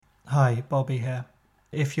Hi, Bobby here.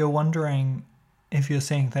 If you're wondering if you're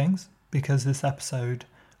seeing things, because this episode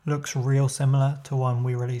looks real similar to one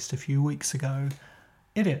we released a few weeks ago,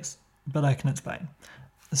 it is, but I can explain.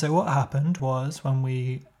 So what happened was when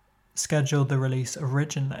we scheduled the release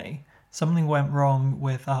originally, something went wrong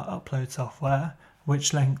with our upload software,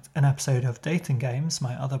 which linked an episode of Dating Games,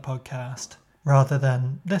 my other podcast, rather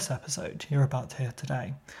than this episode you're about to hear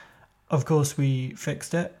today. Of course, we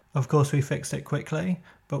fixed it. Of course, we fixed it quickly.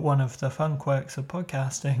 But one of the fun quirks of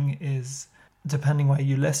podcasting is, depending where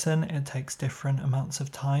you listen, it takes different amounts of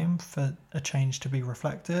time for a change to be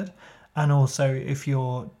reflected. And also, if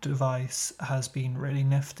your device has been really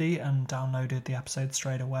nifty and downloaded the episode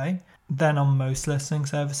straight away, then on most listening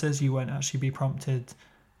services, you won't actually be prompted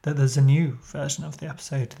that there's a new version of the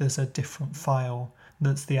episode. There's a different file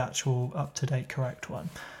that's the actual up-to-date correct one.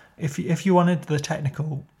 If you wanted the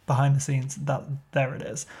technical behind the scenes, there it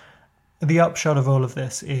is. The upshot of all of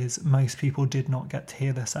this is most people did not get to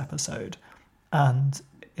hear this episode, and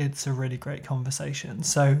it's a really great conversation.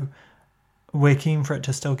 So we're keen for it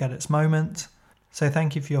to still get its moment. So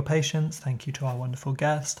thank you for your patience. Thank you to our wonderful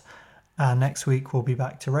guest. And next week we'll be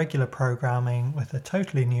back to regular programming with a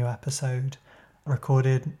totally new episode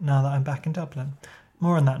recorded now that I'm back in Dublin.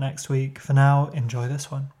 More on that next week. For now, enjoy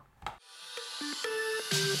this one.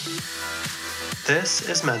 This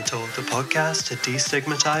is Mental, the podcast to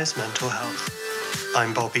destigmatize mental health.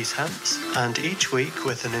 I'm Bobby Temps, and each week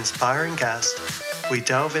with an inspiring guest, we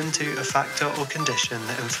delve into a factor or condition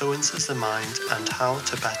that influences the mind and how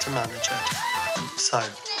to better manage it. So,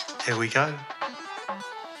 here we go.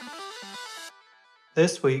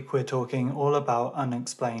 This week we're talking all about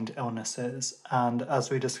unexplained illnesses, and as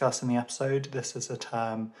we discuss in the episode, this is a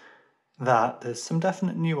term that there's some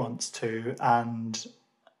definite nuance to, and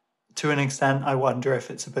to an extent, I wonder if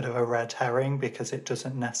it's a bit of a red herring because it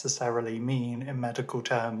doesn't necessarily mean, in medical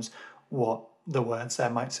terms, what the words there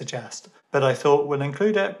might suggest. But I thought we'll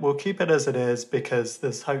include it, we'll keep it as it is because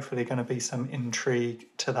there's hopefully going to be some intrigue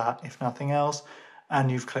to that, if nothing else, and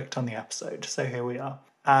you've clicked on the episode, so here we are.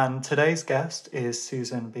 And today's guest is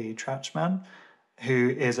Susan B. Trachman,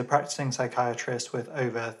 who is a practicing psychiatrist with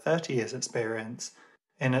over 30 years' experience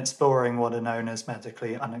in exploring what are known as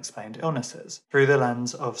medically unexplained illnesses through the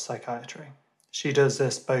lens of psychiatry. She does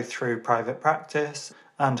this both through private practice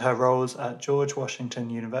and her roles at George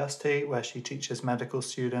Washington University, where she teaches medical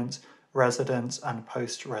students, residents, and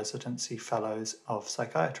post-residency fellows of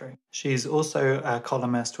psychiatry. She's also a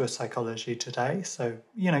columnist with Psychology Today, so,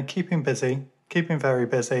 keeping very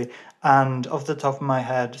busy. And off the top of my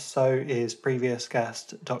head, so is previous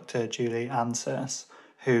guest, Dr. Julie Ansis,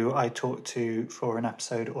 who I talked to for an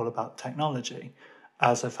episode all about technology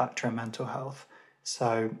as a factor in mental health.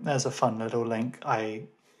 So there's a fun little link. I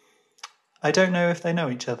don't know if they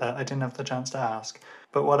know each other. I didn't have the chance to ask.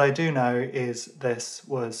 But what I do know is this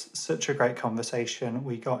was such a great conversation.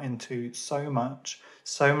 We got into so much,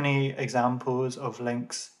 so many examples of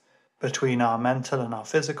links between our mental and our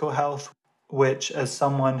physical health, which as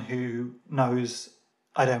someone who knows,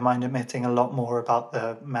 I don't mind admitting, a lot more about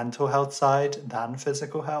the mental health side than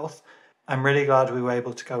physical health. I'm really glad we were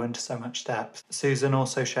able to go into so much depth. Susan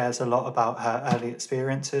also shares a lot about her early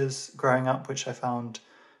experiences growing up, which I found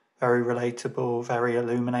very relatable, very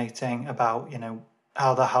illuminating about,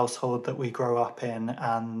 how the household that we grow up in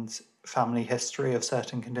and family history of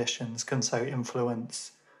certain conditions can so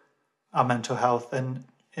influence our mental health and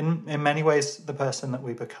in many ways the person that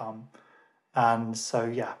we become. And so,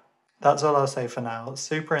 yeah, that's all I'll say for now.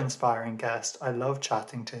 Super inspiring guest. I love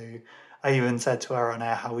chatting to. I even said to her on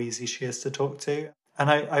air how easy she is to talk to. And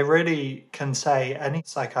I really can say any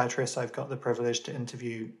psychiatrist I've got the privilege to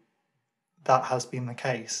interview, that has been the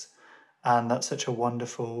case. And that's such a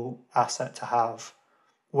wonderful asset to have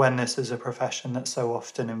when this is a profession that so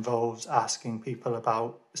often involves asking people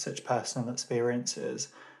about such personal experiences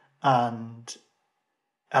and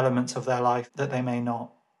elements of their life that they may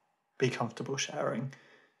not be comfortable sharing.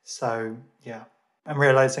 So, yeah, I'm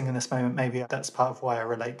realizing in this moment maybe that's part of why I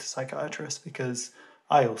relate to psychiatrists, because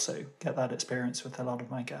I also get that experience with a lot of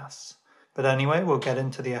my guests. But anyway, we'll get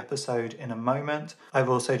into the episode in a moment. I've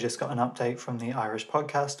also just got an update from the Irish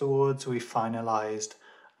Podcast Awards. We finalised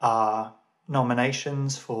our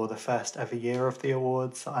nominations for the first ever year of the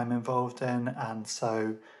awards that I'm involved in. And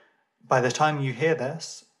so by the time you hear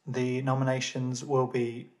this, the nominations will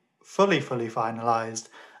be fully finalised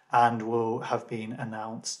and will have been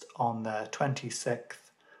announced on the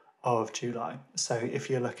 26th of July. So if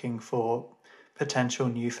you're looking for potential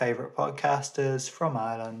new favourite podcasters from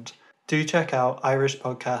Ireland, do check out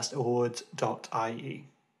irishpodcastawards.ie.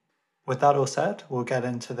 With that all said, we'll get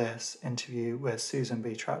into this interview with Susan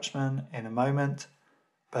B. Trachman in a moment.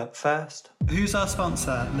 But first, who's our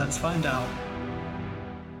sponsor? Let's find out.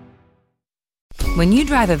 When you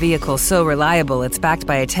drive a vehicle so reliable it's backed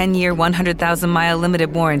by a 10-year, 100,000-mile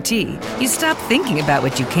limited warranty, you stop thinking about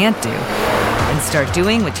what you can't do and start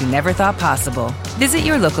doing what you never thought possible. Visit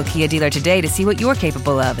your local Kia dealer today to see what you're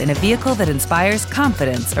capable of in a vehicle that inspires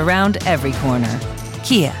confidence around every corner.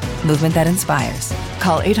 Kia, movement that inspires.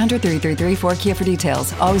 Call 800-333-4KIA for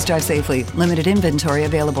details. Always drive safely. Limited inventory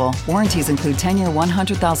available. Warranties include 10-year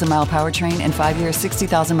 100,000-mile powertrain and 5-year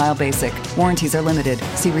 60,000-mile basic. Warranties are limited.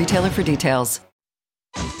 See retailer for details.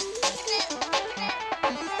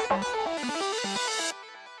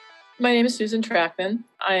 My name is Susan Trackman.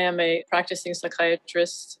 I am a practicing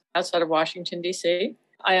psychiatrist outside of Washington, D.C.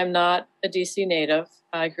 I am not a D.C. native.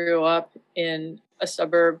 I grew up in a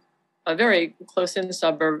suburb, a very close-in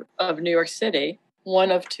suburb of New York City,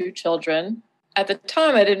 one of two children. At the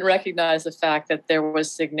time, I didn't recognize the fact that there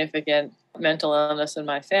was significant mental illness in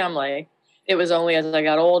my family. It was only as I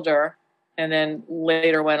got older and then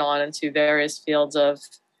later went on into various fields of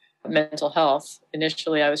mental health.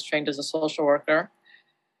 Initially, I was trained as a social worker.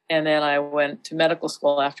 And then I went to medical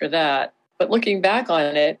school after that. But looking back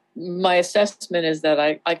on it, my assessment is that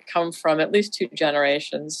I come from at least two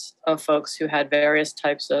generations of folks who had various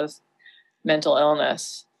types of mental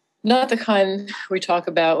illness. Not the kind we talk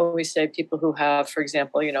about when we say people who have, for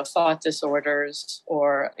example, thought disorders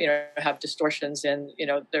or, have distortions in,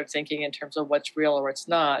 their thinking in terms of what's real or what's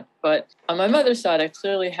not. But on my mother's side, I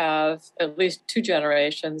clearly have at least two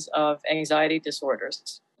generations of anxiety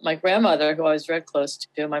disorders. My grandmother, who I was very close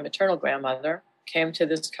to, my maternal grandmother, came to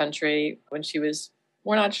this country when she was,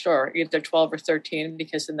 we're not sure, either 12 or 13,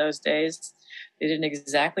 because in those days, they didn't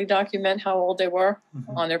exactly document how old they were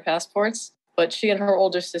on their passports. But she and her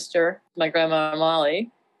older sister, my grandma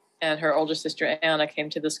Molly, and her older sister Anna came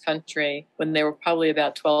to this country when they were probably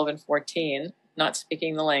about 12 and 14, not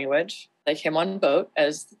speaking the language. They came on boat,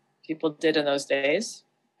 as people did in those days,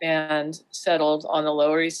 and settled on the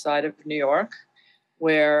Lower East Side of New York,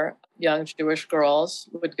 where young Jewish girls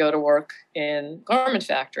would go to work in garment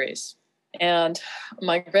factories. And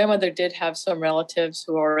my grandmother did have some relatives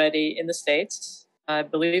who were already in the States. I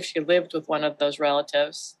believe she lived with one of those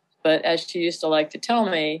relatives. But as she used to like to tell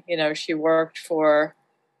me, she worked for,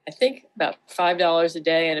 I think, about $5 a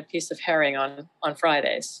day and a piece of herring on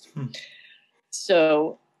Fridays.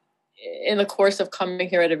 So in the course of coming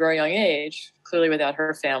here at a very young age, clearly without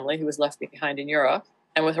her family, who was left behind in Europe,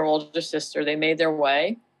 and with her older sister, they made their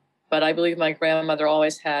way. But I believe my grandmother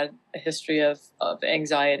always had a history of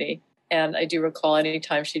anxiety. And I do recall any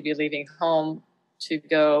time she'd be leaving home to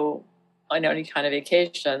go on any kind of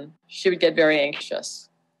vacation, she would get very anxious.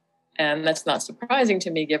 And that's not surprising to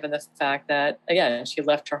me, given the fact that, again, she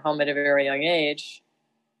left her home at a very young age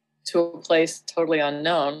to a place totally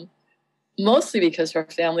unknown, mostly because her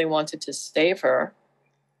family wanted to save her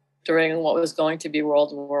during what was going to be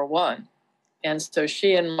World War I. And so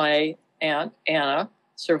she and my aunt, Anna,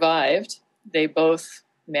 survived. They both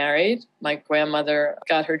married. My grandmother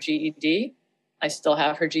got her GED. I still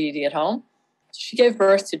have her GED at home. She gave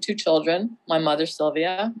birth to two children, my mother,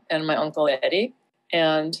 Sylvia, and my uncle, Eddie.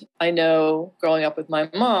 And I know growing up with my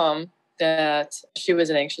mom that she was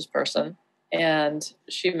an anxious person. And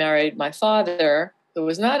she married my father, who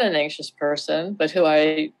was not an anxious person, but who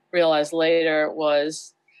I realized later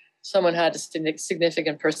was someone who had a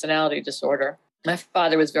significant personality disorder. My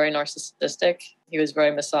father was very narcissistic. He was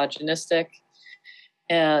very misogynistic.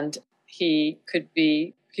 And he could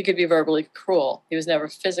be verbally cruel. He was never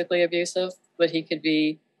physically abusive, but he could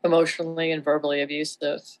be emotionally and verbally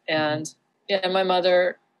abusive. And my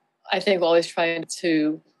mother, I think, always trying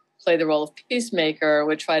to play the role of peacemaker,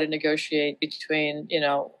 would try to negotiate between,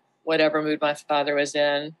 whatever mood my father was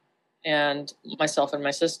in and myself and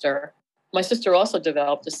my sister. My sister also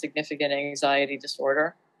developed a significant anxiety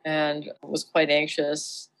disorder and was quite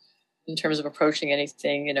anxious in terms of approaching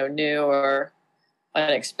anything, new or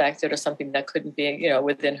unexpected or something that couldn't be,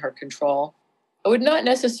 within her control. I would not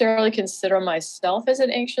necessarily consider myself as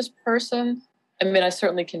an anxious person. I mean, I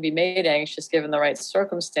certainly can be made anxious given the right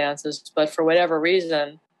circumstances, but for whatever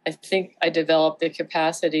reason, I think I developed the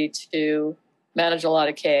capacity to manage a lot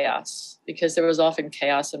of chaos because there was often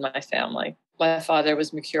chaos in my family. My father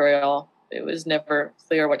was mercurial. It was never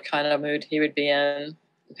clear what kind of mood he would be in,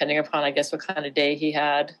 depending upon, I guess, what kind of day he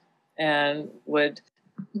had, and would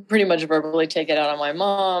pretty much verbally take it out on my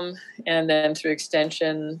mom, and then through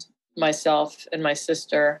extension, myself and my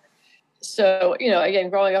sister. So, again,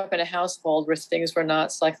 growing up in a household where things were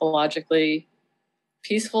not psychologically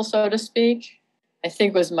peaceful, so to speak, I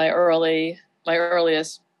think was my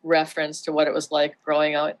earliest reference to what it was like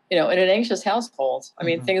growing up, in an anxious household. I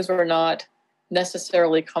mean, things were not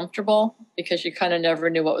necessarily comfortable because you kind of never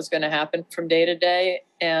knew what was going to happen from day to day.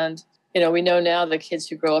 And, we know now that kids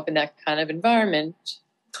who grow up in that kind of environment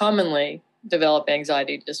commonly develop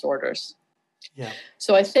anxiety disorders. Yeah.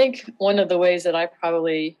 So I think one of the ways that I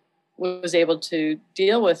probably was able to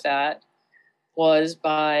deal with that was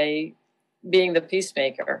by being the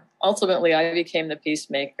peacemaker. Ultimately, I became the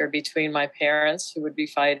peacemaker between my parents who would be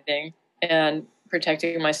fighting and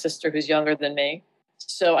protecting my sister who's younger than me.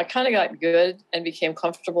 So I kind of got good and became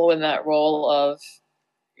comfortable in that role of,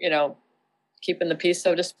 keeping the peace,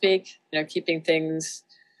 so to speak, keeping things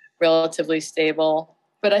relatively stable.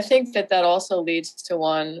 But I think that also leads to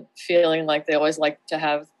one feeling like they always like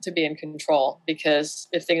to be in control, because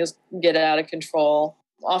if things get out of control,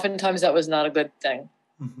 oftentimes that was not a good thing.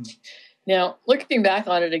 Mm-hmm. Now, looking back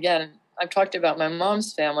on it again, I've talked about my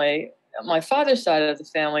mom's family. My father's side of the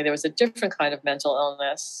family, there was a different kind of mental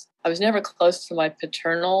illness. I was never close to my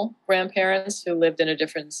paternal grandparents who lived in a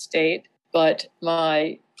different state, but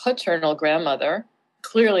my paternal grandmother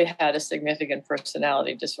clearly had a significant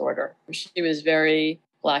personality disorder. She was very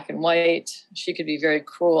black and white. She could be very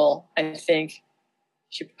cruel. I think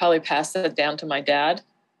she probably passed that down to my dad.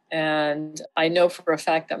 And I know for a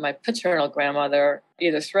fact that my paternal grandmother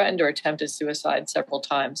either threatened or attempted suicide several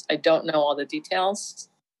times. I don't know all the details,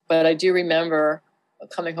 but I do remember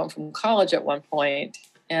coming home from college at one point,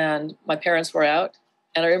 and my parents were out.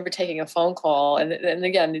 And I remember taking a phone call. And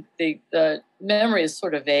again, the memory is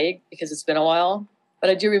sort of vague because it's been a while. But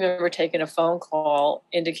I do remember taking a phone call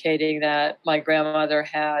indicating that my grandmother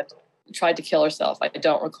had tried to kill herself. I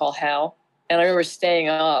don't recall how. And I remember staying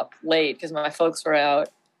up late because my folks were out,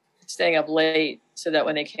 staying up late so that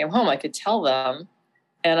when they came home, I could tell them.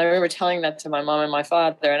 And I remember telling that to my mom and my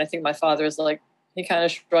father. And I think my father was like, he kind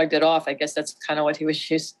of shrugged it off. I guess that's kind of what he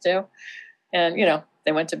was used to. And,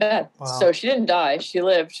 they went to bed. Wow. So she didn't die. She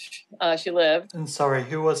lived. And sorry,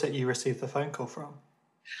 who was it you received the phone call from?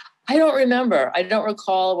 I don't remember. I don't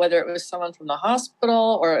recall whether it was someone from the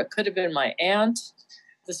hospital or it could have been my aunt.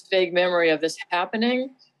 This vague memory of this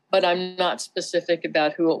happening, but I'm not specific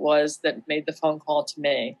about who it was that made the phone call to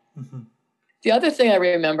me. Mm-hmm. The other thing I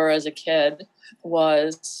remember as a kid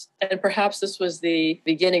was, and perhaps this was the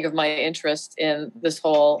beginning of my interest in this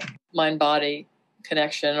whole mind-body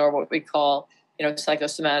connection, or what we call,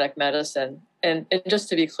 psychosomatic medicine. And just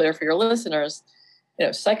to be clear for your listeners,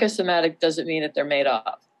 psychosomatic doesn't mean that they're made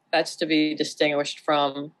up. That's to be distinguished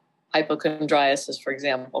from hypochondriasis, for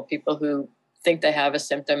example, people who think they have a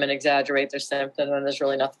symptom and exaggerate their symptom, and there's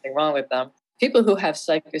really nothing wrong with them. People who have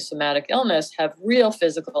psychosomatic illness have real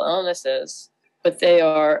physical illnesses, but they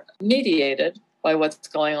are mediated by what's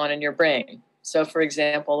going on in your brain. So, for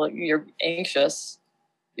example, you're anxious,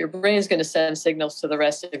 your brain is going to send signals to the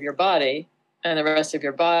rest of your body, and the rest of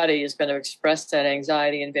your body is going to express that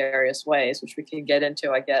anxiety in various ways, which we can get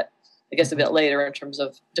into, I guess, a bit later in terms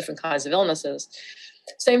of different kinds of illnesses.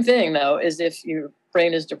 Same thing, though, is if your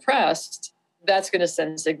brain is depressed, that's going to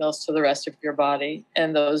send signals to the rest of your body,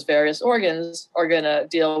 and those various organs are going to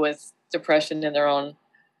deal with depression in their own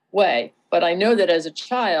way. But I know that as a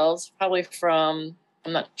child, probably from,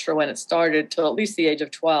 I'm not sure when it started, till at least the age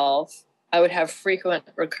of 12, I would have frequent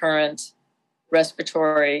recurrent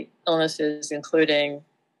respiratory illnesses, including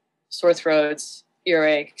sore throats,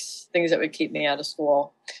 earaches, things that would keep me out of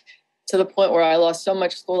school, to the point where I lost so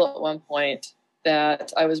much school at one point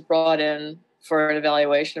that I was brought in for an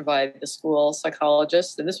evaluation by the school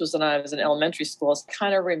psychologist. And this was when I was in elementary school. So I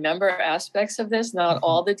kind of remember aspects of this, not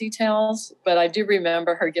all the details, but I do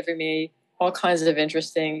remember her giving me all kinds of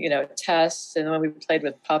interesting, tests. And when we played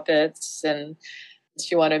with puppets, and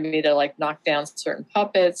she wanted me to knock down certain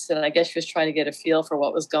puppets. And I guess she was trying to get a feel for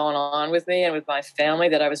what was going on with me and with my family,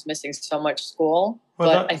 that I was missing so much school.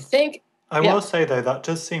 Well, but I think... I will say, though, that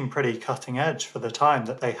does seem pretty cutting edge for the time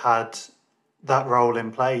that they had that role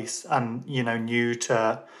in place and,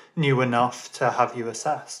 knew enough to have you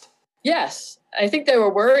assessed. Yes. I think they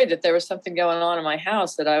were worried that there was something going on in my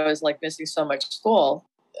house, that I was missing so much school.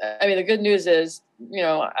 I mean, the good news is,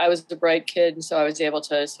 I was a bright kid, and so I was able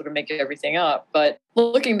to sort of make everything up. But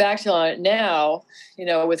looking back on it now,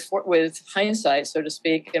 with hindsight, so to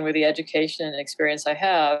speak, and with the education and experience I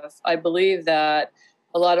have, I believe that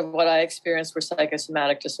a lot of what I experienced were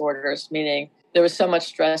psychosomatic disorders, meaning there was so much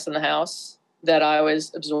stress in the house that I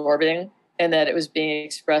was absorbing, and that it was being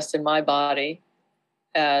expressed in my body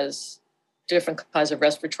as different kinds of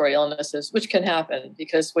respiratory illnesses, which can happen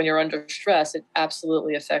because when you're under stress, it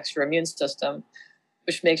absolutely affects your immune system,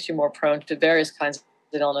 which makes you more prone to various kinds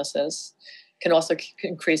of illnesses. Can also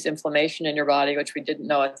increase inflammation in your body, which we didn't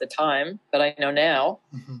know at the time, but I know now,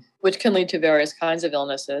 which can lead to various kinds of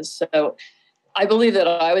illnesses. So I believe that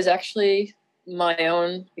I was actually my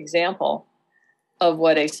own example of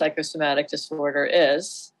what a psychosomatic disorder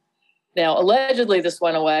is. Now, allegedly, this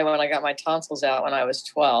went away when I got my tonsils out when I was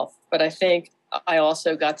 12, but I think I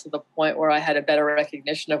also got to the point where I had a better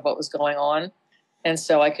recognition of what was going on. And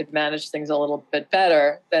so I could manage things a little bit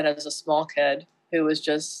better than as a small kid who was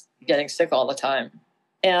just getting sick all the time.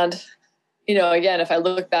 And, again, if I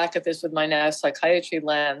look back at this with my now psychiatry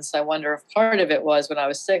lens, I wonder if part of it was when I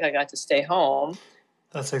was sick, I got to stay home.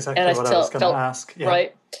 That's exactly what I was going to ask. Yeah.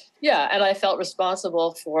 Right. Yeah. And I felt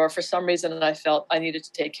responsible for some reason, I felt I needed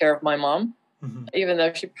to take care of my mom, even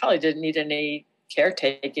though she probably didn't need any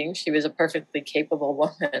caretaking. She was a perfectly capable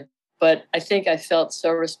woman. But I think I felt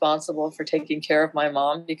so responsible for taking care of my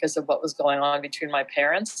mom because of what was going on between my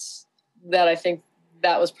parents that I think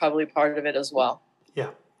that was probably part of it as well. Yeah,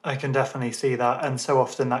 I can definitely see that. And so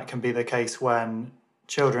often that can be the case when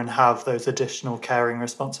children have those additional caring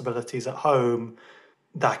responsibilities at home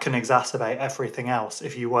that can exacerbate everything else.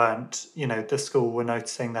 If you weren't, the school were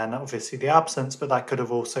noticing then obviously the absence, but that could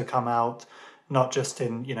have also come out not just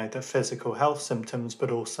in, the physical health symptoms, but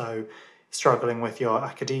also struggling with your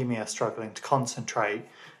academia, struggling to concentrate.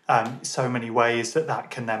 So many ways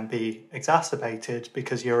that can then be exacerbated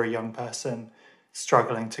because you're a young person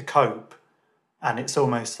struggling to cope. And it's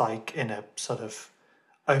almost like, in a sort of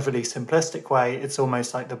overly simplistic way, it's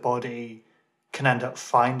almost like the body can end up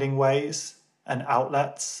finding ways and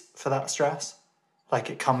outlets for that stress. Like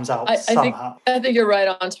it comes out somehow. I think you're right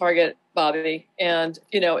on target, Bobby. And,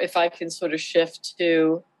 if I can sort of shift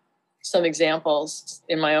to some examples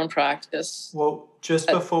in my own practice. Well, just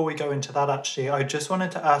before we go into that, actually, I just wanted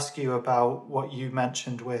to ask you about what you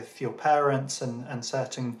mentioned with your parents and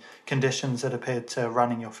certain conditions that appeared to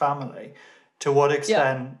run in your family. To what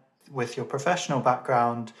extent, with your professional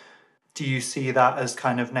background, do you see that as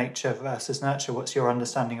kind of nature versus nurture? What's your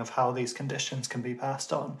understanding of how these conditions can be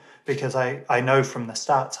passed on? Because I know from the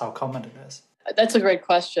stats how common it is. That's a great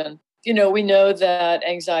question. We know that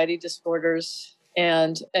anxiety disorders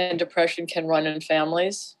and depression can run in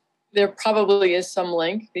families. There probably is some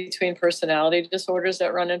link between personality disorders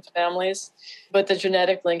that run in families, but the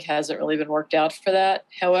genetic link hasn't really been worked out for that.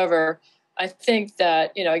 However, I think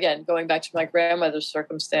that, again, going back to my grandmother's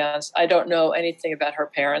circumstance, I don't know anything about her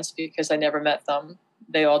parents because I never met them.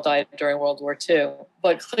 They all died during World War II.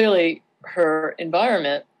 But clearly her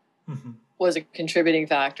environment was a contributing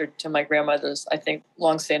factor to my grandmother's, I think,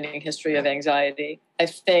 longstanding history of anxiety. I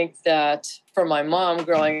think that for my mom,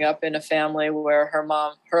 growing up in a family where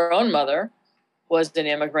her own mother, was an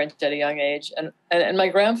immigrant at a young age, and my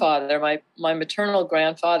grandfather, my maternal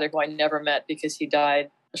grandfather, who I never met because he died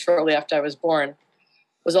shortly after I was born,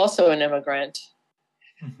 was also an immigrant.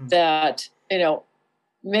 That,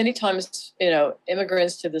 many times,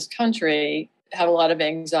 immigrants to this country have a lot of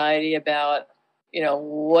anxiety about,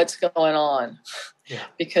 what's going on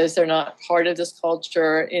because they're not part of this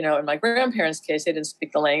culture. In my grandparents' case, they didn't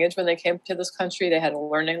speak the language when they came to this country. They had to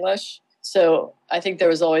learn English. So I think there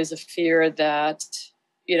was always a fear that,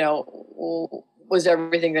 was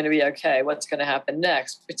everything going to be okay? What's going to happen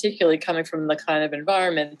next? Particularly coming from the kind of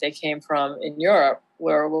environment they came from in Europe,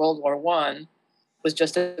 where World War I was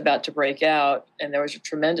just about to break out, and there was a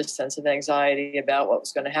tremendous sense of anxiety about what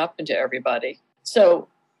was going to happen to everybody. So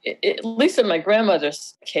at least in my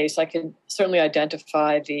grandmother's case, I can certainly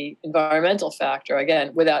identify the environmental factor,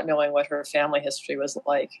 again, without knowing what her family history was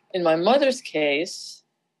like. In my mother's case,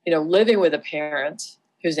 living with a parent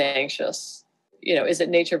who's anxious, is it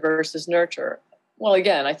nature versus nurture? Well,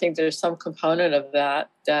 again, I think there's some component of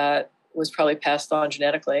that was probably passed on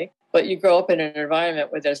genetically, but you grow up in an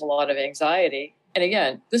environment where there's a lot of anxiety. And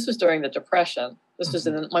again, this was during the Depression. This was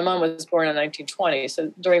my mom was born in 1920.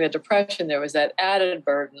 So during the Depression, there was that added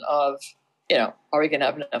burden of, are we going to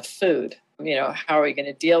have enough food? How are we going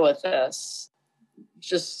to deal with this?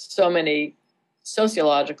 Just so many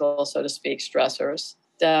sociological, so to speak, stressors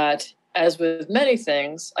that, as with many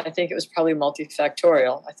things, I think it was probably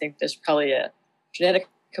multifactorial. I think there's probably a genetic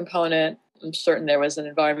component. I'm certain there was an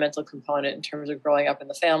environmental component in terms of growing up in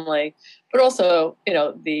the family, but also,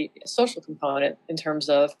 the social component in terms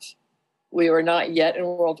of we were not yet in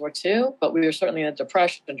World War II, but we were certainly in a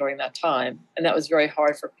depression during that time. And that was very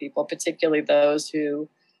hard for people, particularly those who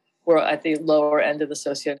were at the lower end of the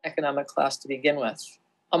socioeconomic class to begin with.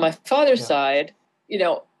 On my father's side,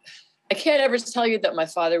 I can't ever tell you that my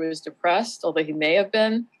father was depressed, although he may have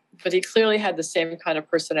been, but he clearly had the same kind of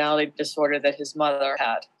personality disorder that his mother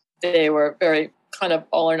had. They were very kind of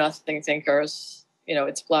all or nothing thinkers.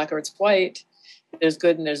 It's black or it's white. There's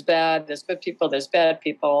good and there's bad. There's good people, there's bad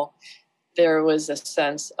people. There was a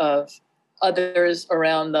sense of others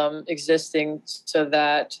around them existing so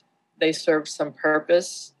that they served some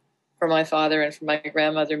purpose for my father and for my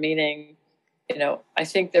grandmother, meaning, I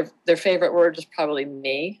think their favorite word is probably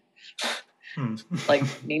me. Like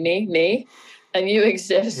me. And you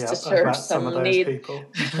exist to serve some need. People.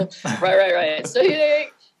 Right. So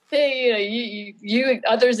you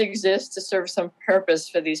others exist to serve some purpose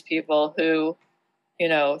for these people who,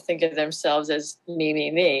 think of themselves as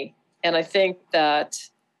me. And I think that,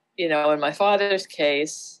 in my father's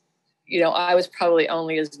case, I was probably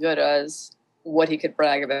only as good as what he could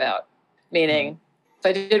brag about. Meaning, if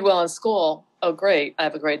I did well in school, oh, great, I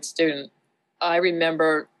have a great student. I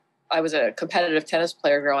remember I was a competitive tennis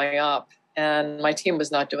player growing up, and my team was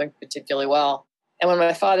not doing particularly well. And when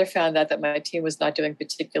my father found out that my team was not doing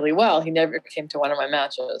particularly well, he never came to one of my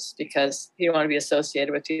matches because he didn't want to be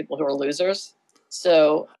associated with people who are losers.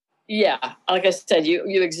 So, yeah, like I said,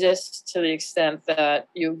 you exist to the extent that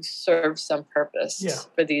you serve some purpose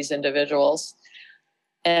for these individuals.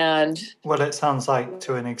 And well, it sounds like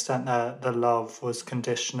to an extent that the love was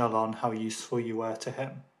conditional on how useful you were to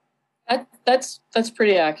him. That's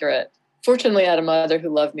pretty accurate. Fortunately, I had a mother who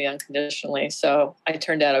loved me unconditionally, so I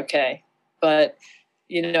turned out okay. But,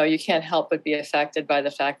 you can't help but be affected by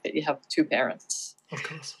the fact that you have two parents. Of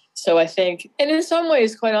course. So I think, and in some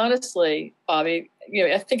ways, quite honestly, Bobby,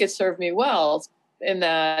 I think it served me well in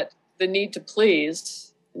that the need to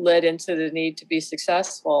please led into the need to be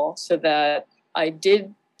successful so that I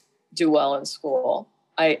did do well in school.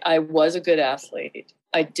 I was a good athlete.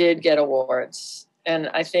 I did get awards. And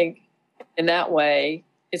I think in that way,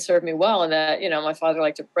 it served me well in that, my father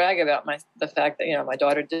liked to brag about the fact that, my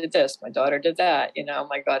daughter did this, my daughter did that,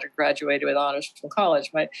 my daughter graduated with honors from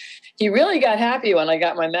college. He really got happy when I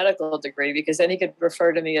got my medical degree because then he could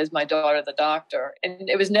refer to me as my daughter, the doctor. And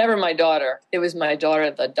it was never my daughter. It was my daughter,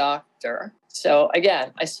 the doctor. So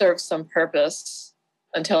again, I served some purpose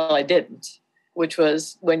until I didn't, which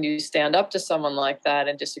was when you stand up to someone like that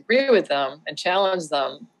and disagree with them and challenge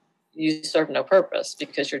them, you serve no purpose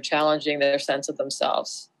because you're challenging their sense of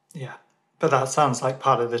themselves. Yeah. But that sounds like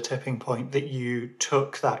part of the tipping point, that you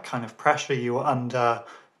took that kind of pressure you were under,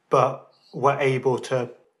 but were able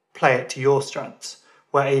to play it to your strengths,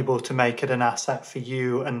 were able to make it an asset for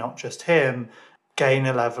you and not just him, gain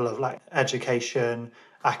a level of education,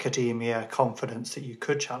 academia, confidence that you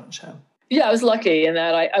could challenge him. Yeah, I was lucky in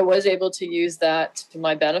that I was able to use that to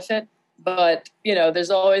my benefit. But,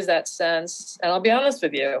 there's always that sense, and I'll be honest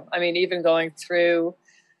with you, even going through,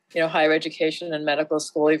 higher education and medical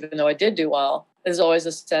school, even though I did do well, there's always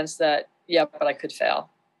a sense that, but I could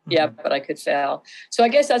fail. Yeah, but I could fail. So I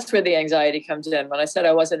guess that's where the anxiety comes in. When I said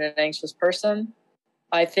I wasn't an anxious person,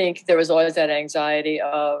 I think there was always that anxiety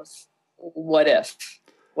of what if?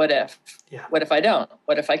 Yeah. What if I don't?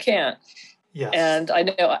 What if I can't? Yes. And I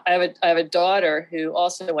know I have a daughter who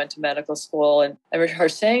also went to medical school, and I remember her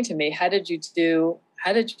saying to me, how did you do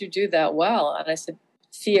that well? And I said,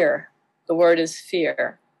 fear. The word is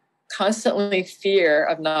fear. Constantly fear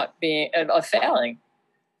of failing.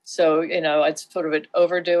 So, I'd sort of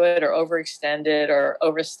overdo it or overextend it or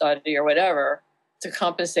overstudy or whatever to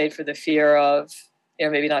compensate for the fear of,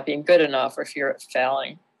 maybe not being good enough or fear of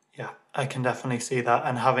failing. Yeah, I can definitely see that.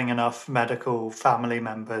 And having enough medical family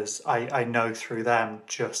members, I know through them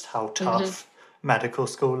just how tough medical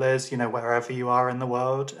school is, wherever you are in the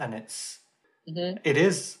world. And it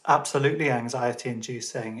is absolutely anxiety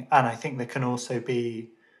inducing. And I think there can also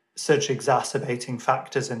be such exacerbating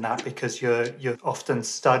factors in that because you're often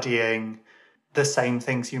studying the same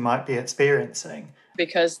things you might be experiencing.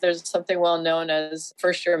 Because there's something well known as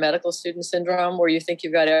first-year medical student syndrome, where you think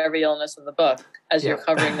you've got every illness in the book as you're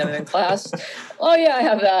covering them in class. Oh, yeah, I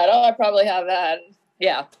have that. Oh, I probably have that.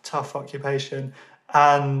 Yeah. Tough occupation.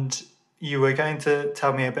 And you were going to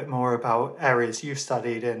tell me a bit more about areas you've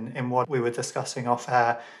studied in what we were discussing off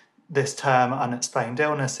air, this term unexplained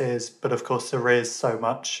illnesses. But of course, there is so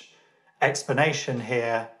much explanation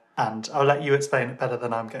here, and I'll let you explain it better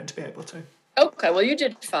than I'm going to be able to. Okay, well, you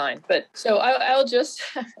did fine. But so I'll just...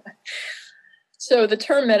 So the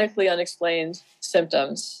term medically unexplained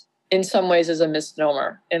symptoms in some ways is a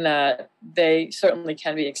misnomer in that they certainly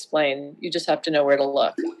can be explained. You just have to know where to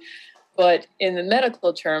look. But in the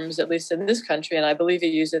medical terms, at least in this country, and I believe you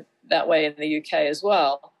use it that way in the UK as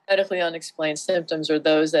well, medically unexplained symptoms are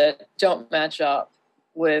those that don't match up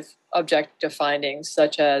with objective findings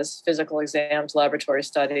such as physical exams, laboratory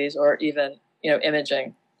studies, or even,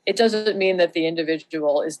 imaging. It doesn't mean that the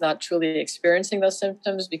individual is not truly experiencing those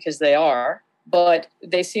symptoms, because they are, but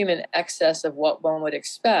they seem in excess of what one would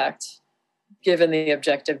expect given the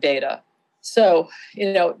objective data. So,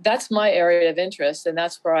 that's my area of interest, and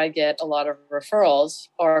that's where I get a lot of referrals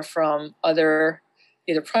are from other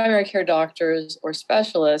either primary care doctors or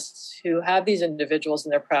specialists who have these individuals in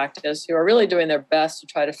their practice who are really doing their best to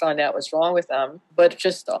try to find out what's wrong with them, but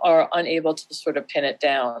just are unable to sort of pin it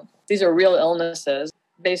down. These are real illnesses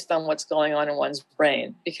based on what's going on in one's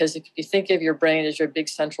brain. Because if you think of your brain as your big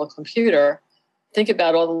central computer, think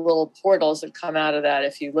about all the little portals that come out of that.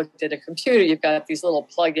 If you looked at a computer, you've got these little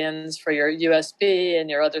plugins for your USB and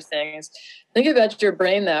your other things. Think about your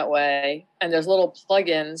brain that way, and there's little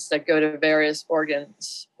plugins that go to various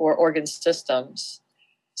organs or organ systems.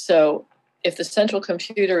 So if the central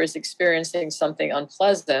computer is experiencing something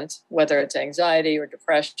unpleasant, whether it's anxiety or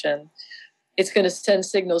depression, it's going to send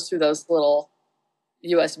signals through those little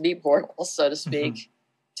USB portals, so to speak,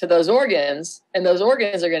 to those organs, and those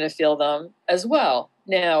organs are going to feel them as well.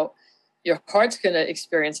 Now, your heart's going to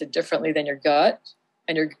experience it differently than your gut,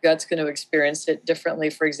 and your gut's going to experience it differently,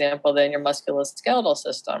 for example, than your musculoskeletal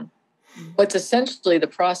system. But essentially, the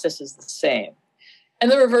process is the same. And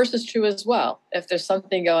the reverse is true as well. If there's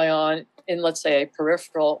something going on in, let's say, a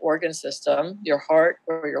peripheral organ system, your heart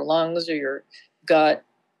or your lungs or your gut,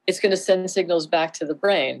 it's going to send signals back to the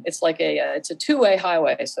brain. It's like it's a two-way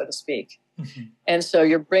highway, so to speak. And so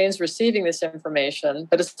your brain's receiving this information,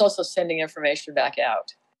 but it's also sending information back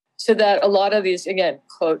out. So that a lot of these, again,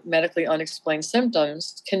 quote, medically unexplained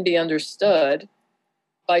symptoms can be understood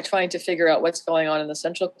by trying to figure out what's going on in the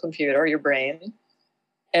central computer, your brain,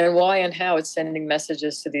 and why and how it's sending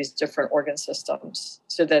messages to these different organ systems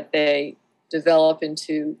so that they develop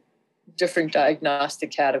into different diagnostic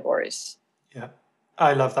categories. Yeah,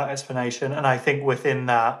 I love that explanation. And I think within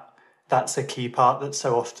that, that's a key part that's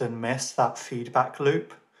so often missed, that feedback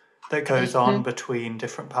loop that goes on between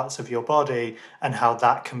different parts of your body, and how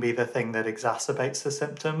that can be the thing that exacerbates the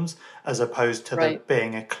symptoms, as opposed to there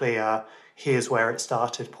being a clear, here's where it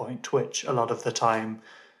started point, which a lot of the time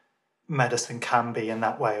medicine can be in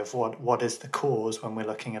that way of what is the cause when we're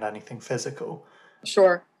looking at anything physical.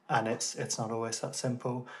 Sure. And it's not always that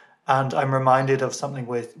simple. And I'm reminded of something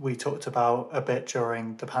we talked about a bit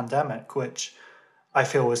during the pandemic, which I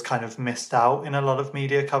feel was kind of missed out in a lot of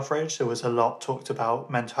media coverage. There was a lot talked about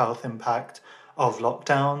mental health impact of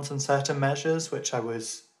lockdowns and certain measures, which I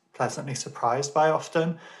was pleasantly surprised by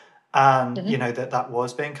often. And, you know, that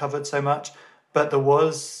was being covered so much. But there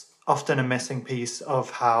was often a missing piece of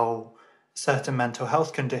how certain mental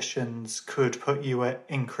health conditions could put you at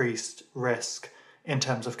increased risk in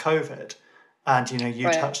terms of COVID. And, you know, you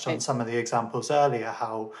touched on some of the examples earlier,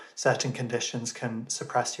 how certain conditions can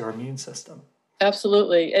suppress your immune system.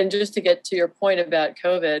 Absolutely. And just to get to your point about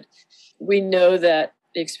COVID, we know that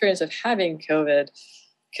the experience of having COVID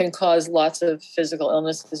can cause lots of physical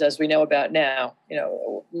illnesses, as we know about now. You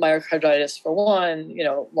know, myocarditis for one, you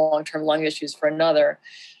know, long-term lung issues for another.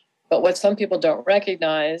 But what some people don't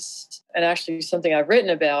recognize, and actually something I've written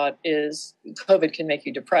about, is COVID can make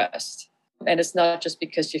you depressed. And it's not just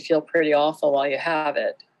because you feel pretty awful while you have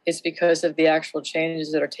it. It's because of the actual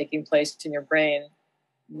changes that are taking place in your brain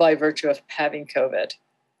by virtue of having COVID.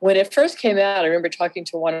 When it first came out, I remember talking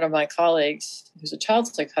to one of my colleagues who's a child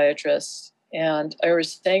psychiatrist, and I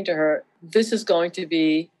was saying to her, this is going to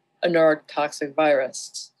be a neurotoxic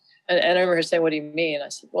virus. And I remember her saying, what do you mean? I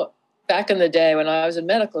said, well, back in the day when I was in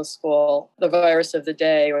medical school, the virus of the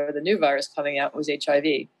day or the new virus coming out was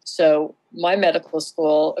HIV. So my medical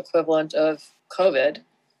school equivalent of COVID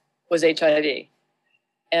was HIV.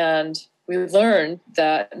 And we learned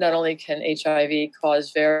that not only can HIV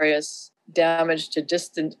cause various damage to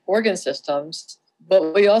distant organ systems,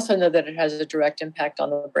 but we also know that it has a direct impact on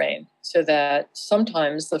the brain. So that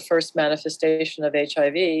sometimes the first manifestation of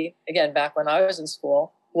HIV, again, back when I was in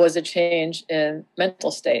school, was a change in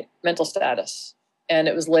mental status. And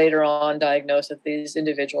it was later on diagnosed that these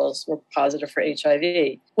individuals were positive for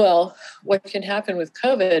HIV. Well, what can happen with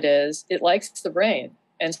COVID is it likes the brain.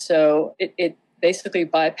 And so it basically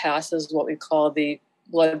bypasses what we call the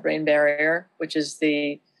blood-brain barrier, which is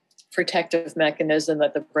the protective mechanism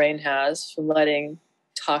that the brain has for letting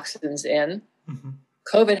toxins in.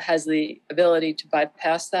 COVID has the ability to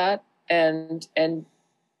bypass that and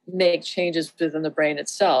make changes within the brain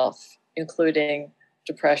itself, including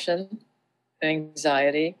depression,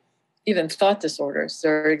 anxiety, even thought disorders.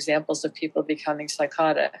 There are examples of people becoming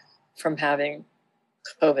psychotic from having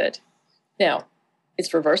COVID. Now,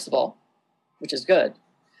 it's reversible, which is good.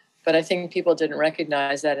 But I think people didn't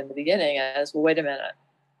recognize that in the beginning as, well, wait a minute,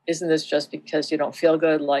 isn't this just because you don't feel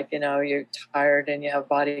good, like, you know, you're tired and you have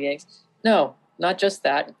body aches? No, not just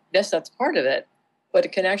that. Yes, that's part of it. But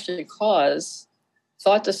it can actually cause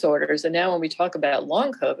thought disorders. And now when we talk about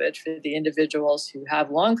long COVID, for the individuals who have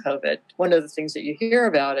long COVID, one of the things that you hear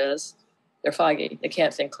about is they're foggy. They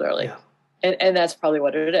can't think clearly. Yeah. And that's probably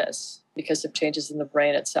what it is. because of changes in the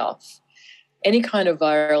brain itself. Any kind of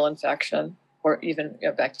viral infection or even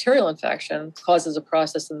bacterial infection causes a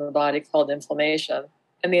process in the body called inflammation.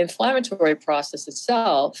 And the inflammatory process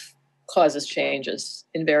itself causes changes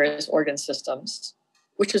in various organ systems,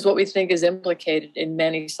 which is what we think is implicated in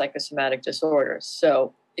many psychosomatic disorders.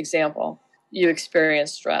 So, example, you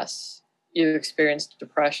experience stress, you experience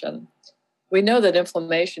depression. We know that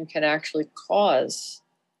inflammation can actually cause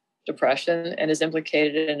depression and is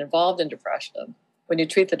implicated and involved in depression. When you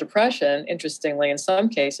treat the depression, interestingly, in some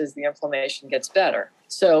cases, the inflammation gets better.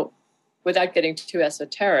 So without getting too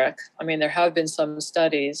esoteric, there have been some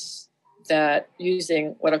studies that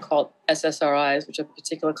using what are called SSRIs, which are a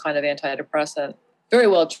particular kind of antidepressant, very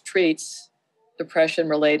well treats depression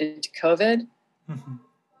related to COVID. Mm-hmm.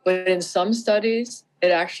 But in some studies,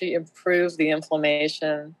 it actually improved the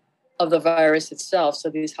inflammation of the virus itself. So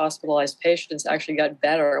these hospitalized patients actually got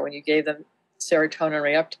better when you gave them serotonin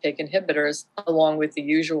reuptake inhibitors along with the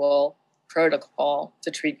usual protocol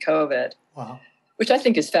to treat COVID. Wow. Which I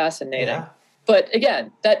think is fascinating. Yeah. But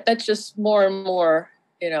again, that just more and more,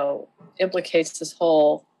 implicates this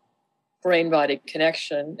whole brain-body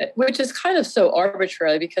connection, which is kind of so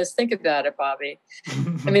arbitrary because think about it, Bobby.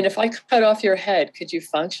 If I cut off your head, could you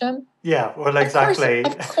function? Yeah, well, exactly.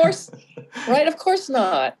 Of course, right? Of course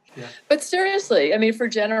not. Yeah. But seriously, for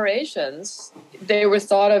generations, they were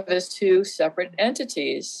thought of as two separate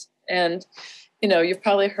entities. And, you've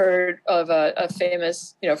probably heard of a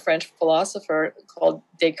famous, French philosopher called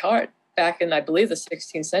Descartes back in, I believe, the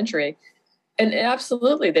 16th century. And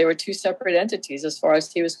absolutely, they were two separate entities as far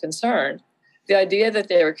as he was concerned. The idea that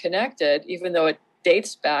they were connected, even though it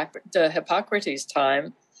dates back to Hippocrates'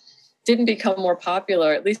 time, didn't become more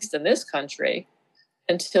popular, at least in this country,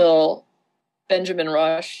 until Benjamin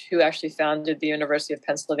Rush, who actually founded the University of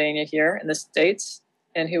Pennsylvania here in the States,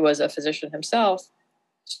 and who was a physician himself,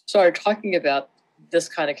 started talking about this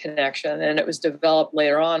kind of connection. And it was developed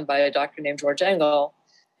later on by a doctor named George Engel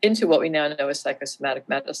into what we now know as psychosomatic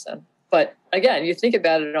medicine. But again, you think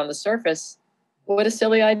about it on the surface, what a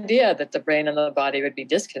silly idea that the brain and the body would be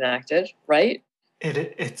disconnected, right?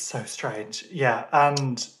 It's so strange. Yeah.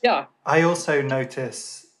 And yeah, I also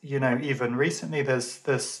notice, even recently, there's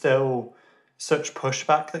still such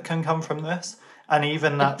pushback that can come from this. And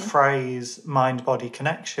even that phrase, mind-body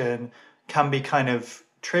connection, can be kind of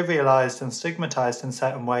trivialized and stigmatized in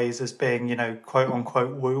certain ways as being,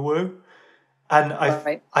 quote-unquote woo-woo. And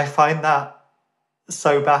I find that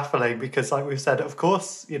so baffling because, like we've said, of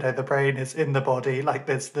course, the brain is in the body. Like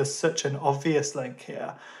there's such an obvious link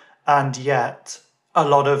here. And yet a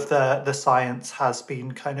lot of the science has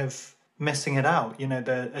been kind of missing it out.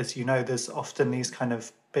 As there's often these kind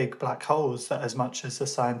of big black holes that as much as the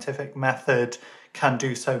scientific method can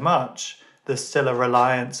do so much, there's still a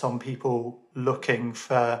reliance on people looking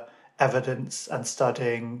for evidence and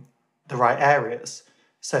studying the right areas.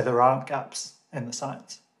 So there aren't gaps in the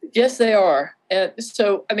science. Yes, they are. And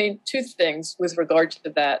so, two things with regard to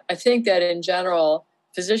that. I think that in general,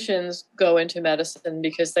 physicians go into medicine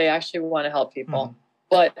because they actually want to help people. Mm-hmm.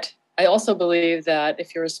 But I also believe that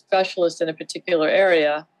if you're a specialist in a particular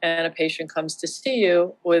area and a patient comes to see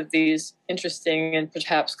you with these interesting and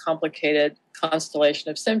perhaps complicated constellation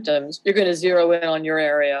of symptoms, you're going to zero in on your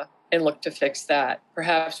area and look to fix that,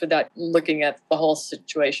 perhaps without looking at the whole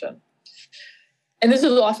situation. And this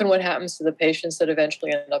is often what happens to the patients that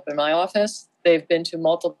eventually end up in my office. They've been to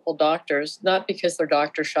multiple doctors, not because they're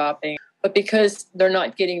doctor shopping, but because they're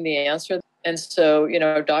not getting the answer. And so,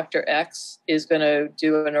 Dr. X is going to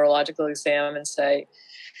do a neurological exam and say,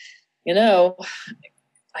 I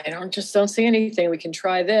don't see anything. We can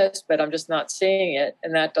try this, but I'm just not seeing it.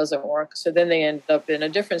 And that doesn't work. So then they end up in a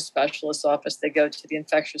different specialist office. They go to the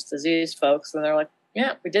infectious disease folks and they're like,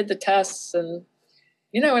 yeah, we did the tests and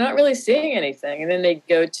we're not really seeing anything. And then they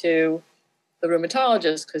go to the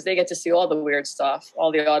rheumatologist because they get to see all the weird stuff,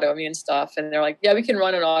 all the autoimmune stuff. And they're like, yeah, we can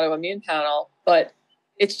run an autoimmune panel, but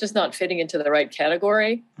it's just not fitting into the right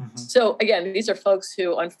category. Mm-hmm. So again, these are folks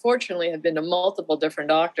who unfortunately have been to multiple different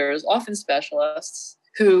doctors, often specialists,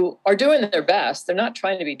 who are doing their best. They're not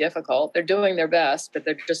trying to be difficult. They're doing their best, but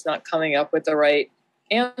they're just not coming up with the right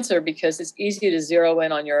answer because it's easy to zero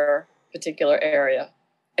in on your particular area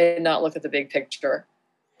and not look at the big picture.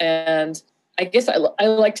 And I guess I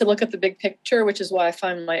like to look at the big picture, which is why I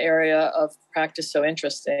find my area of practice so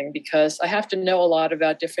interesting, because I have to know a lot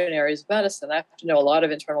about different areas of medicine. I have to know a lot of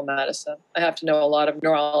internal medicine. I have to know a lot of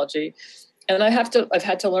neurology. And I've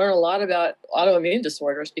had to learn a lot about autoimmune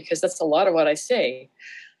disorders because that's a lot of what I see.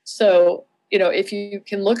 So, if you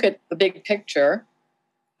can look at the big picture,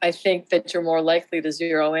 I think that you're more likely to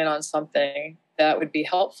zero in on something that would be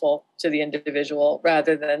helpful to the individual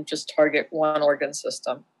rather than just target one organ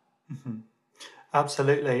system. Mm-hmm.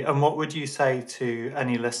 Absolutely. And what would you say to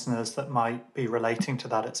any listeners that might be relating to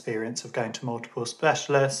that experience of going to multiple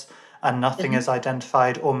specialists and nothing is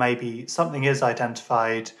identified, or maybe something is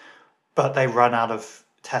identified, but they run out of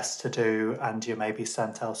tests to do and you may be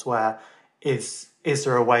sent elsewhere? Is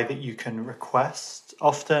there a way that you can request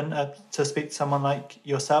often to speak to someone like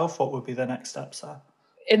yourself? What would be the next steps there?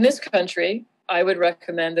 In this country, I would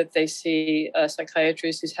recommend that they see a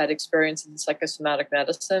psychiatrist who's had experience in psychosomatic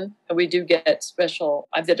medicine. And we do get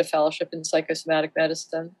I did a fellowship in psychosomatic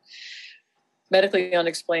medicine. Medically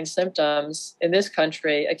unexplained symptoms in this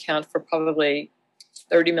country account for probably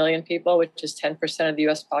 30 million people, which is 10% of the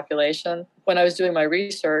US population. When I was doing my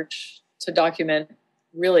research to document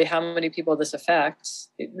really how many people this affects,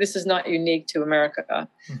 this is not unique to America.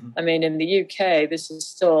 Mm-hmm. I mean, in the UK, this is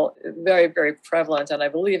still very, very prevalent. And I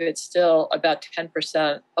believe it's still about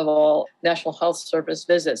 10% of all National Health Service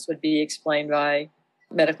visits would be explained by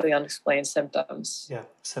medically unexplained symptoms. Yeah,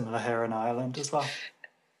 similar here in Ireland as well.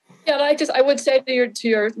 Yeah, and I would say to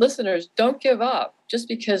your listeners, don't give up. Just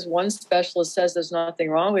because one specialist says there's nothing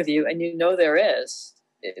wrong with you and you know there is,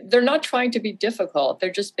 they're not trying to be difficult.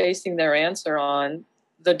 They're just basing their answer on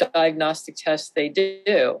the diagnostic tests they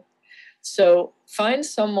do. So find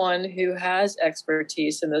someone who has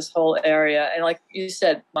expertise in this whole area. And like you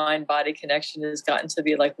said, mind-body connection has gotten to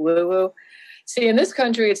be like woo-woo. See, in this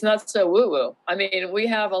country, it's not so woo-woo. I mean, we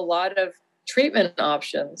have a lot of treatment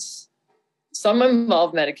options. Some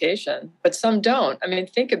involve medication, but some don't. I mean,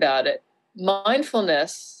 think about it.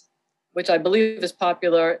 Mindfulness, which I believe is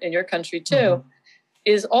popular in your country too,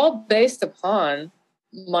 is all based upon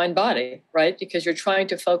mind-body, right? Because you're trying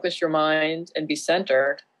to focus your mind and be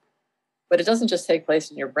centered, but it doesn't just take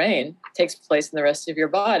place in your brain, it takes place in the rest of your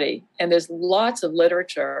body. And there's lots of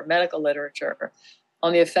literature, medical literature,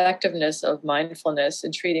 on the effectiveness of mindfulness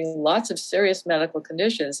in treating lots of serious medical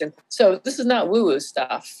conditions. And so this is not woo-woo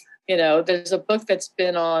stuff. You know, there's a book that's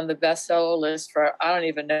been on the bestseller list for I don't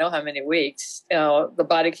even know how many weeks, The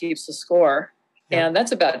Body Keeps the Score. Yeah. And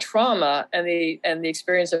that's about trauma and the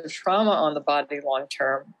experience of trauma on the body long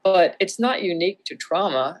term. But it's not unique to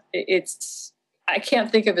trauma. I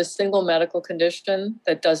can't think of a single medical condition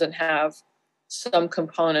that doesn't have some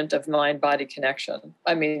component of mind-body connection.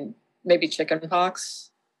 I mean, maybe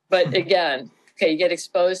chickenpox. But again, okay, you get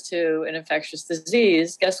exposed to an infectious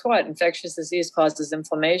disease. Guess what? Infectious disease causes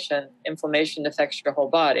inflammation. Inflammation affects your whole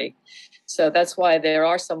body. So that's why there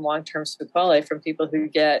are some long-term sequelae from people who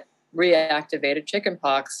get reactivated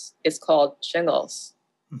chickenpox. It's called shingles.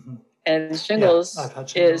 Mm-hmm. And shingles,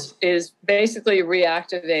 is basically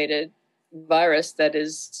reactivated virus that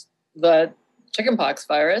is the chickenpox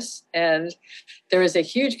virus. And there is a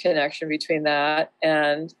huge connection between that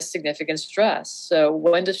and significant stress. So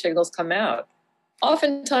when does shingles come out?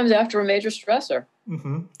 Oftentimes after a major stressor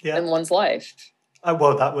in one's life.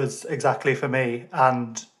 Well, that was exactly for me.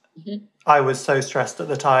 And I was so stressed at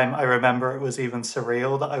the time. I remember it was even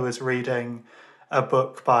surreal that I was reading a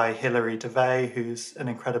book by Hilary Devey, who's an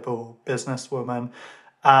incredible businesswoman.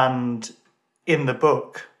 And in the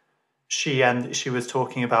book, she was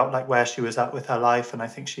talking about like where she was at with her life. And I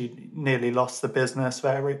think she nearly lost the business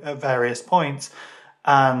at various points.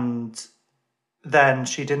 And then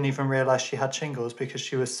she didn't even realize she had shingles because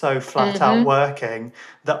she was so flat out working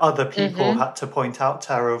that other people had to point out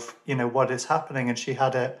to her of, you know, what is happening. And she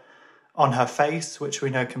had it on her face, which we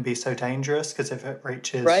know can be so dangerous because if it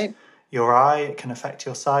reaches your eye, it can affect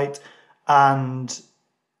your sight. And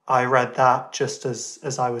I read that just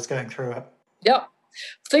as I was going through it. Yep.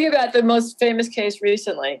 Think about the most famous case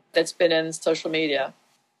recently that's been in social media,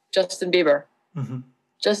 Justin Bieber.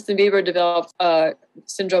 Justin Bieber developed a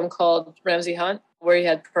syndrome called Ramsay-Hunt, where he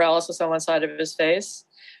had paralysis on one side of his face.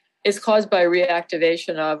 It's caused by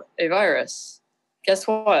reactivation of a virus. Guess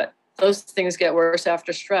what? Those things get worse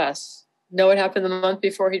after stress. Know what happened the month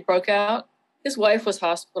before he broke out? His wife was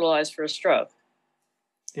hospitalized for a stroke.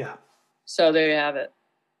 Yeah. So there you have it.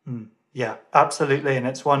 Yeah, absolutely. And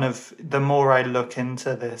it's one of the more I look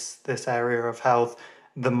into this area of health,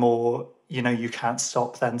 the more, you know, you can't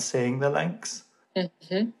stop then seeing the links.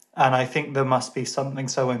 And I think there must be something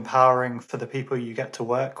so empowering for the people you get to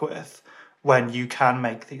work with when you can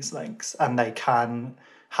make these links and they can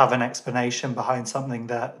have an explanation behind something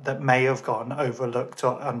that may have gone overlooked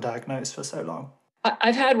or undiagnosed for so long.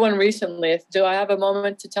 I've had one recently. Do I have a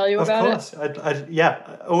moment to tell you about it? Of course.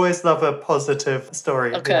 I always love a positive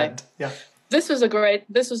story at the end. Yeah. This was a great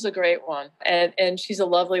one. And she's a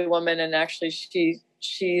lovely woman. And actually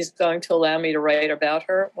she's going to allow me to write about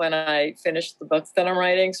her when I finish the book that I'm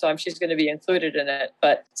writing. So she's going to be included in it.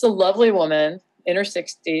 But it's a lovely woman, in her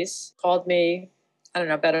 60s, called me, I don't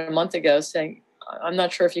know, about a month ago saying, I'm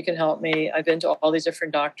not sure if you can help me. I've been to all these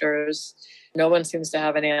different doctors. No one seems to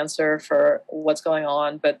have an answer for what's going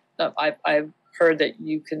on, but I've heard that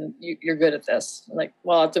you're good at this. I'm like,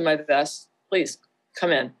 well, I'll do my best. Please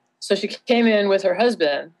come in. So she came in with her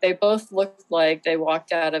husband. They both looked like they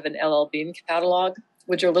walked out of an LL Bean catalog.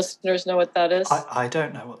 Would your listeners know what that is? I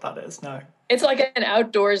don't know what that is, no. It's like an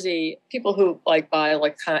outdoorsy, people who buy kind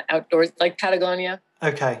of outdoors, like Patagonia.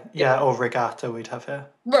 Okay, yeah, or Regatta we'd have here.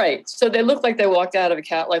 Right. So they looked like they walked out of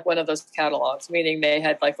one of those catalogs, meaning they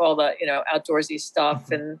had all the, outdoorsy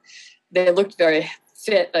stuff, and they looked very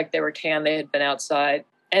fit, like they were tan, they had been outside.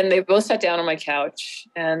 And they both sat down on my couch,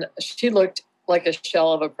 and she looked like a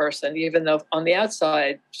shell of a person, even though on the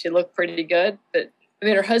outside she looked pretty good. But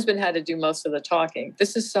her husband had to do most of the talking.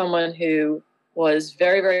 This is someone who was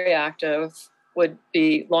very, very active, would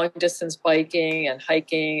be long distance biking and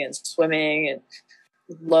hiking and swimming, and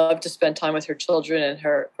loved to spend time with her children and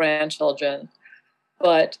her grandchildren.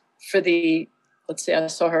 But I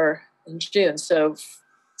saw her in June. So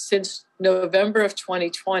since November of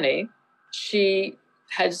 2020, she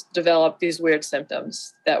has developed these weird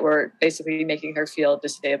symptoms that were basically making her feel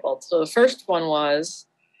disabled. So the first one was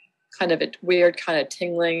kind of a weird kind of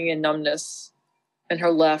tingling and numbness in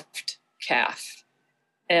her left calf.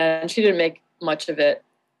 And she didn't make much of it,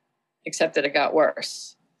 except that it got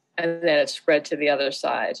worse. And then it spread to the other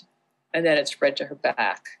side. And then it spread to her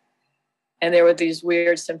back. And there were these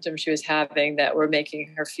weird symptoms she was having that were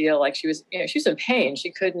making her feel like she was in pain.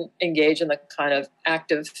 She couldn't engage in the kind of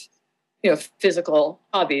active, physical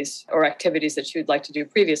hobbies or activities that she would like to do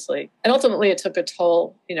previously. And ultimately it took a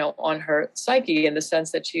toll, on her psyche, in the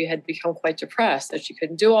sense that she had become quite depressed, that she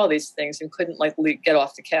couldn't do all these things and couldn't get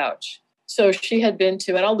off the couch. So she had been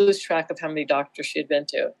to, and I'll lose track of how many doctors she had been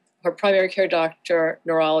to, her primary care doctor,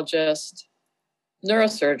 neurologist,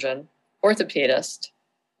 neurosurgeon, orthopedist,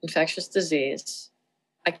 infectious disease.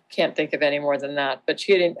 I can't think of any more than that, but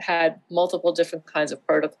she had multiple different kinds of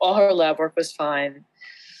protocols. All her lab work was fine.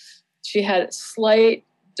 She had slight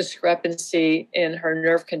discrepancy in her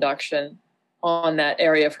nerve conduction on that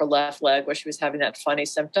area of her left leg where she was having that funny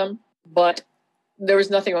symptom, but there was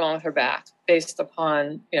nothing wrong with her back based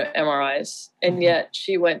upon, MRIs. And yet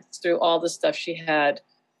she went through all the stuff. She had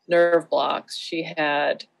nerve blocks. She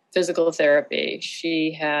had physical therapy.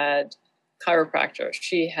 She had chiropractor.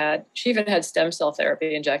 She even had stem cell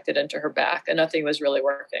therapy injected into her back, and nothing was really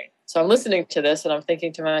working. So I'm listening to this and I'm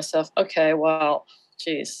thinking to myself, okay, well,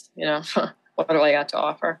 geez, what do I got to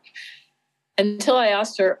offer? Until I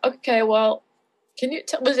asked her, okay, well, can you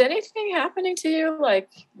was anything happening to you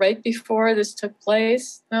right before this took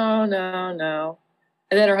place? No.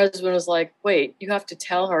 And then her husband was like, wait, you have to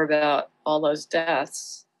tell her about all those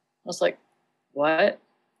deaths. I was like, what?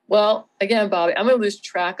 Well, again, Bobby, I'm going to lose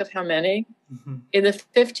track of how many. Mm-hmm. In the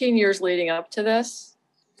 15 years leading up to this,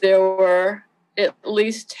 there were at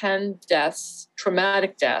least 10 deaths,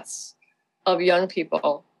 traumatic deaths, of young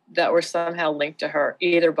people that were somehow linked to her,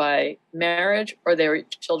 either by marriage or they were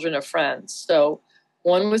children of friends. So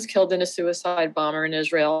one was killed in a suicide bomber in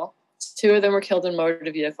Israel. 2 of them were killed in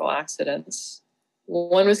motor vehicle accidents.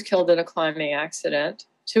 1 was killed in a climbing accident.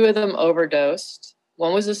 2 of them overdosed.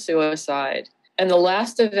 1 was a suicide. And the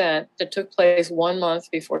last event that took place 1 month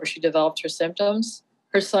before she developed her symptoms,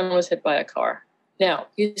 her son was hit by a car. Now,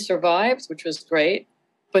 he survived, which was great,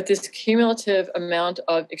 but this cumulative amount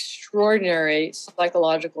of extraordinary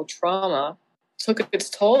psychological trauma took its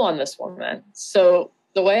toll on this woman. So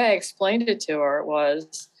the way I explained it to her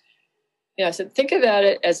was, I said, think about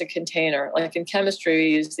it as a container. Like in chemistry,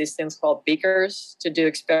 we use these things called beakers to do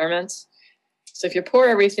experiments. So if you pour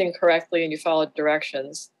everything correctly and you follow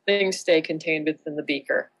directions, things stay contained within the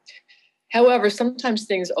beaker. However, sometimes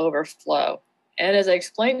things overflow. And as I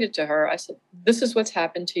explained it to her, I said, this is what's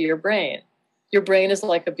happened to your brain. Your brain is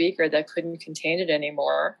like a beaker that couldn't contain it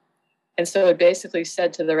anymore. And so it basically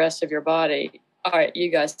said to the rest of your body, all right, you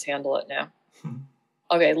guys handle it now.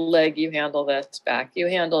 Okay, leg, you handle this. Back, you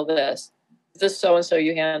handle this. This so-and-so,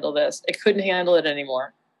 you handle this. It couldn't handle it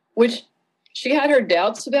anymore, which she had her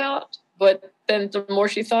doubts about. But then the more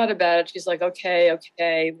she thought about it, she's like, okay,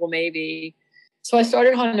 well, maybe. So I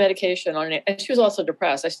started her on medication, and she was also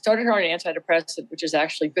depressed. I started her on an antidepressant, which is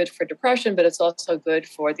actually good for depression, but it's also good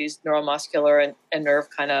for these neuromuscular and nerve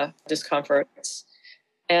kind of discomforts.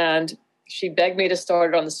 And she begged me to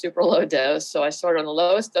start on the super low dose. So I started on the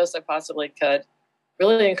lowest dose I possibly could,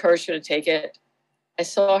 really encouraged her to take it. I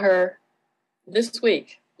saw her this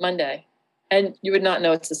week, Monday, and you would not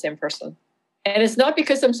know it's the same person. And it's not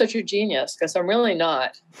because I'm such a genius, because I'm really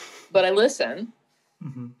not, but I listen.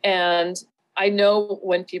 Mm-hmm. And I know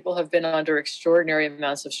when people have been under extraordinary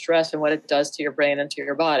amounts of stress and what it does to your brain and to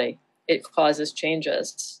your body. It causes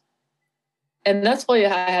changes. And that's all I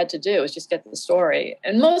had to do is just get the story.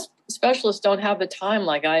 And most specialists don't have the time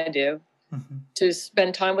like I do to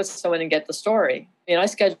spend time with someone and get the story. I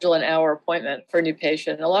schedule an hour appointment for a new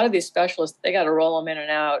patient. A lot of these specialists, they got to roll them in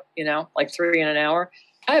and out, like 3 in an hour.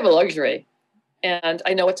 I have a luxury and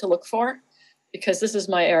I know what to look for because this is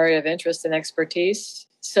my area of interest and expertise.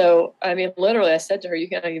 So, literally I said to her,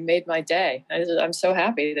 you made my day. I'm so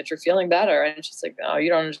happy that you're feeling better. And she's like, oh, you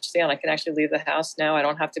don't understand. I can actually leave the house now. I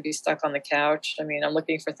don't have to be stuck on the couch. I'm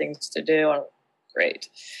looking for things to do. Great.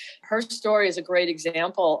 Her story is a great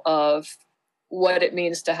example of what it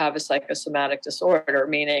means to have a psychosomatic disorder,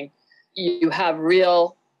 meaning you have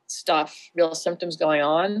real stuff, real symptoms going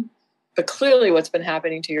on, but clearly what's been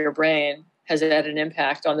happening to your brain has had an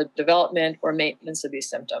impact on the development or maintenance of these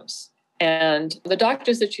symptoms. And the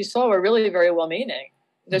doctors that she saw were really very well-meaning.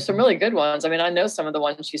 There's some really good ones. I know some of the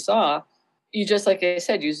ones she saw. You just, like I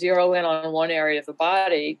said, you zero in on one area of the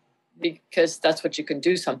body because that's what you can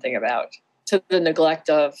do something about, to the neglect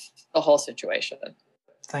of the whole situation.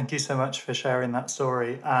 Thank you so much for sharing that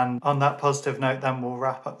story. And on that positive note, then we'll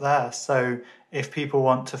wrap up there. So if people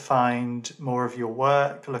want to find more of your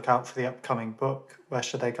work, look out for the upcoming book, where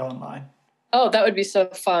should they go online? Oh, that would be so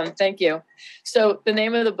fun. Thank you. So the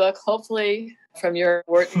name of the book, hopefully from your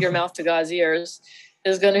mouth to God's ears,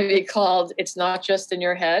 is going to be called It's Not Just in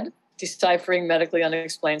Your Head, Deciphering Medically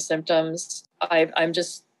Unexplained Symptoms. I'm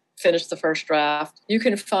just finished the first draft. You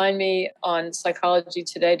can find me on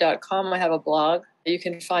psychologytoday.com. I have a blog. You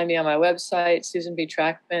can find me on my website,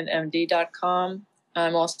 susanbtrackmanmd.com.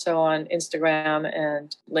 I'm also on Instagram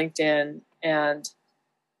and LinkedIn. And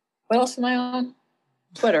what else am I on?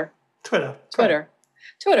 Twitter.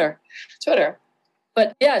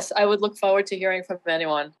 But yes, I would look forward to hearing from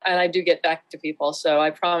anyone. And I do get back to people. So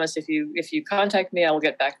I promise if you contact me, I will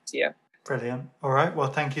get back to you. Brilliant. All right.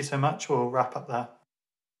 Well, thank you so much. We'll wrap up there.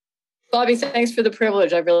 Bobby, thanks for the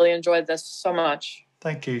privilege. I really enjoyed this so much.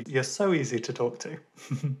 Thank you. You're so easy to talk to.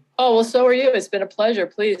 Oh, well, so are you. It's been a pleasure.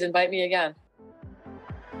 Please invite me again.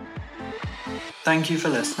 Thank you for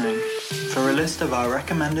listening. For a list of our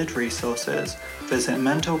recommended resources, visit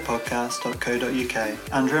mentalpodcast.co.uk.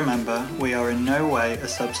 And remember, we are in no way a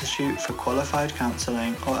substitute for qualified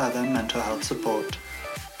counselling or other mental health support.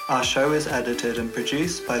 Our show is edited and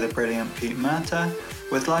produced by the brilliant Pete Murta,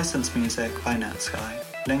 with licensed music by Netsky.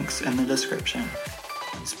 Links in the description.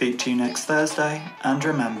 Speak to you next Thursday, and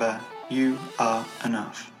remember, you are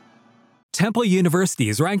enough. Temple University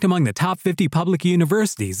is ranked among the top 50 public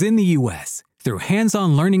universities in the U.S. Through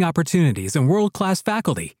hands-on learning opportunities and world-class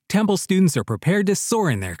faculty, Temple students are prepared to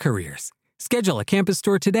soar in their careers. Schedule a campus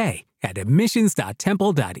tour today at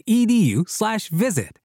admissions.temple.edu/visit.